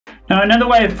Now, another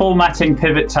way of formatting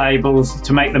pivot tables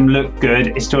to make them look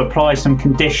good is to apply some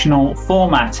conditional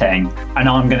formatting, and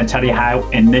I'm going to tell you how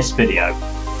in this video.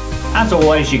 As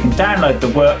always, you can download the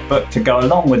workbook to go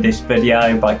along with this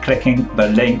video by clicking the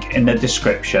link in the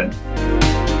description.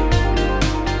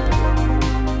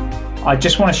 I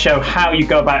just want to show how you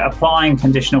go about applying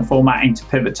conditional formatting to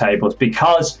pivot tables,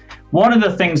 because one of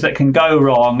the things that can go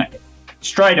wrong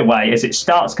straight away is it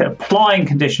starts applying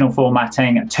conditional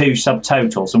formatting to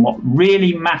subtotals, and what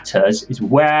really matters is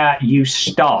where you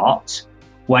start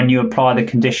when you apply the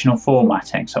conditional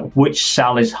formatting, so which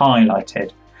cell is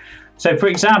highlighted. So for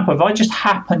example, if I just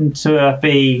happen to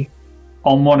be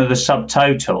on one of the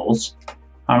subtotals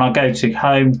and I go to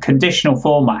Home, Conditional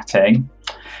Formatting,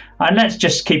 and let's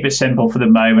just keep it simple for the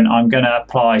moment, I'm going to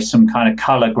apply some kind of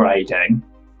color grading,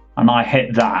 and I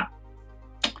hit that.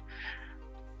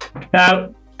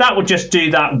 Now, that will just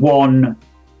do that one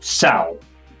cell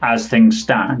as things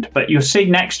stand, but you'll see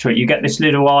next to it you get this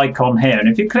little icon here, and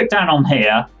if you click down on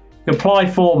here, you apply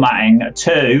formatting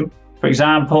to, for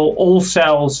example, all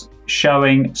cells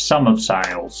showing sum of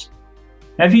sales.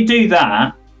 Now, if you do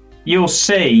that, you'll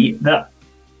see that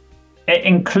it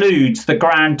includes the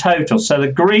grand total. So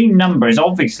the green number is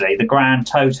obviously the grand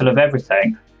total of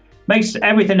everything. Makes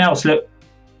everything else look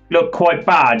quite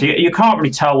bad. You can't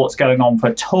really tell what's going on for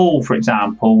a tool, for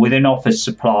example, within office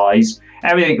supplies.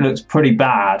 Everything looks pretty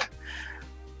bad.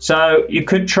 So you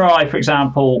could try, for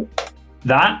example,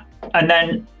 that, and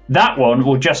then that one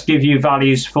will just give you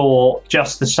values for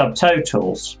just the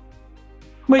subtotals,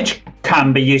 which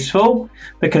can be useful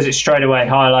because it's straight away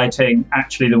highlighting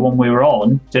actually the one we were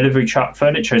on. Delivery truck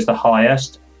furniture is the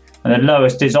highest, and the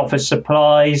lowest is office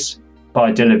supplies by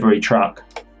delivery truck.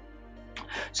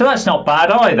 So that's not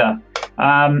bad either.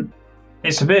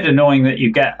 It's a bit annoying that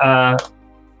you get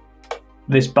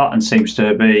this button seems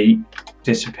to be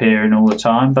disappearing all the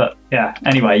time, but yeah,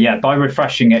 anyway, yeah, by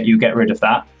refreshing it you get rid of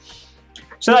that.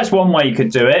 So that's one way you could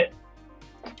do it.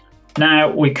 Now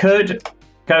we could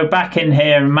go back in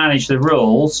here and manage the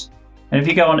rules, and if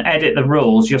you go and edit the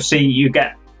rules, you'll see you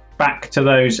get back to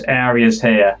those areas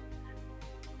here.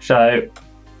 So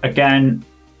again,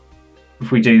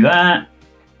 if we do that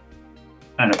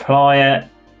and apply it,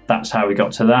 that's how we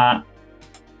got to that.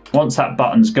 Once that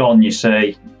button's gone, you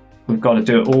see we've got to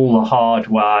do it all the hard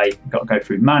way. We've got to go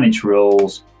through manage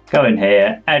rules, go in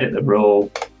here, edit the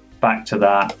rule, back to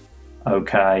that,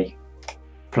 okay,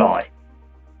 apply.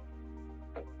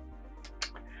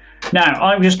 Now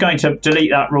I'm just going to delete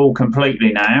that rule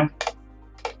completely now,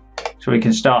 so we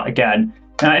can start again.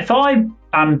 Now if I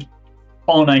am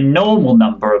on a normal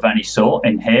number of any sort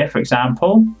in here, for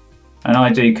example, and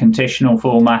I do conditional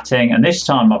formatting, and this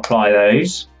time I apply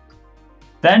those,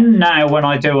 then now when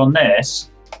I do on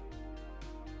this,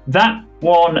 that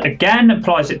one again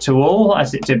applies it to all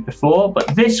as it did before,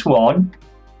 but this one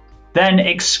then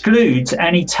excludes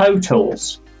any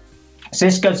totals. So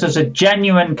this gives us a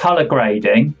genuine color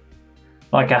grading,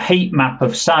 like a heat map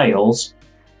of sales,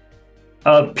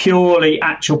 of purely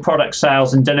actual product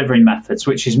sales and delivery methods,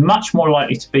 which is much more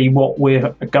likely to be what we're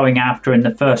going after in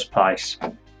the first place.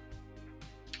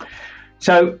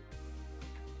 So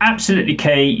absolutely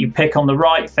key, you pick on the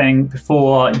right thing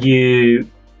before you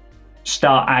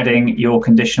start adding your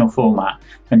conditional format.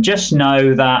 And just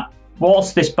know that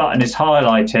whilst this button is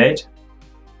highlighted,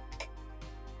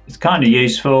 it's kind of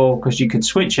useful because you can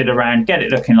switch it around, get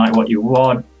it looking like what you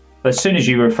want. But as soon as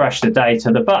you refresh the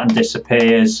data, the button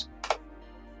disappears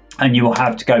and you will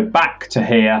have to go back to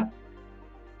here,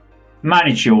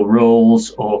 manage your rules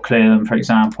or clear them, for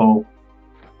example,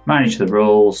 manage the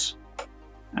rules,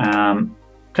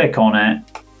 click on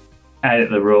it, edit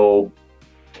the rule,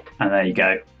 and there you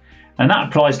go. And that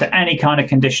applies to any kind of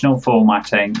conditional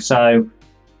formatting. So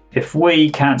if we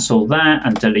cancel that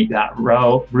and delete that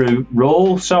rule,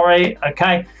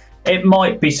 okay, it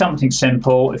might be something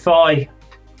simple. If I'm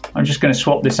just going to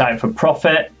swap this out for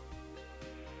profit.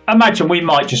 Imagine we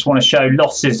might just want to show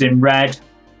losses in red.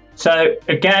 So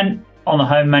again, on the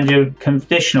home menu,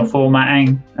 conditional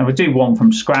formatting, and we'll do one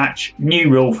from scratch, new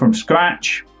rule from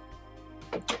scratch.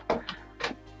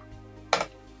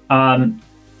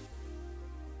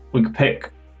 We could pick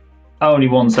only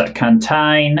ones that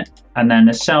contain, and then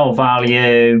the cell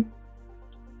value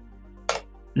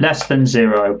less than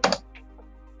 0.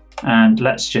 And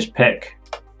let's just pick,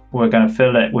 we're going to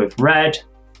fill it with red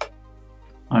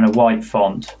and a white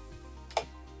font.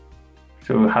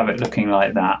 So we'll have it looking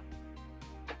like that.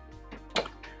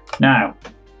 Now,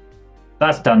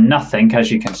 that's done nothing, as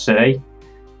you can see.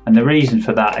 And the reason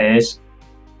for that is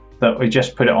that we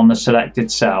just put it on the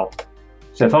selected cell.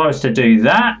 So if I was to do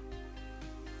that,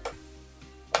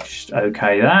 just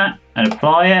OK that and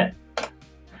apply it,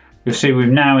 You'll see we've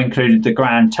now included the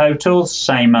grand totals,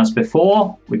 same as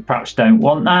before. We perhaps don't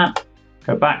want that.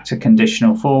 Go back to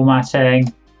conditional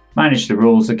formatting, manage the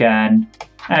rules again,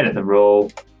 edit the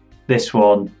rule, this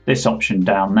one, this option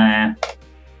down there,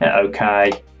 hit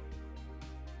OK,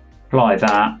 apply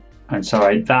that, and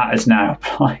sorry, that is now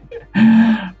applied.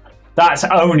 That's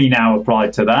only now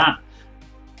applied to that.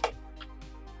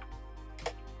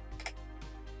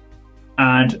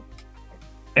 And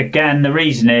again, the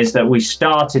reason is that we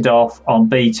started off on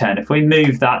B10. If we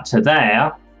move that to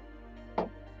there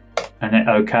and hit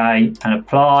OK and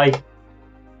apply,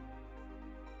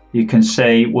 you can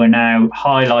see we're now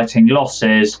highlighting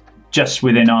losses just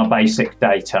within our basic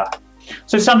data.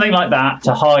 So something like that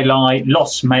to highlight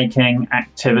loss-making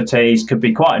activities could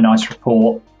be quite a nice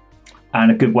report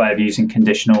and a good way of using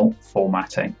conditional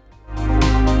formatting.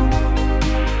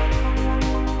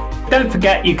 Don't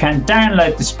forget you can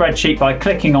download the spreadsheet by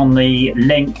clicking on the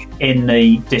link in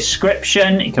the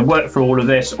description. You can work through all of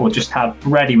this or just have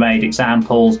ready-made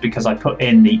examples because I put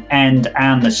in the end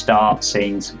and the start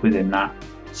scenes within that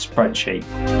spreadsheet.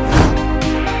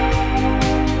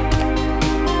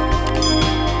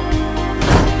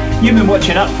 You've been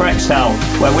watching Up for Excel,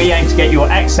 where we aim to get your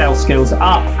Excel skills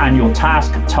up and your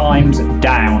task times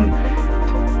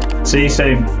down. See you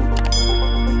soon.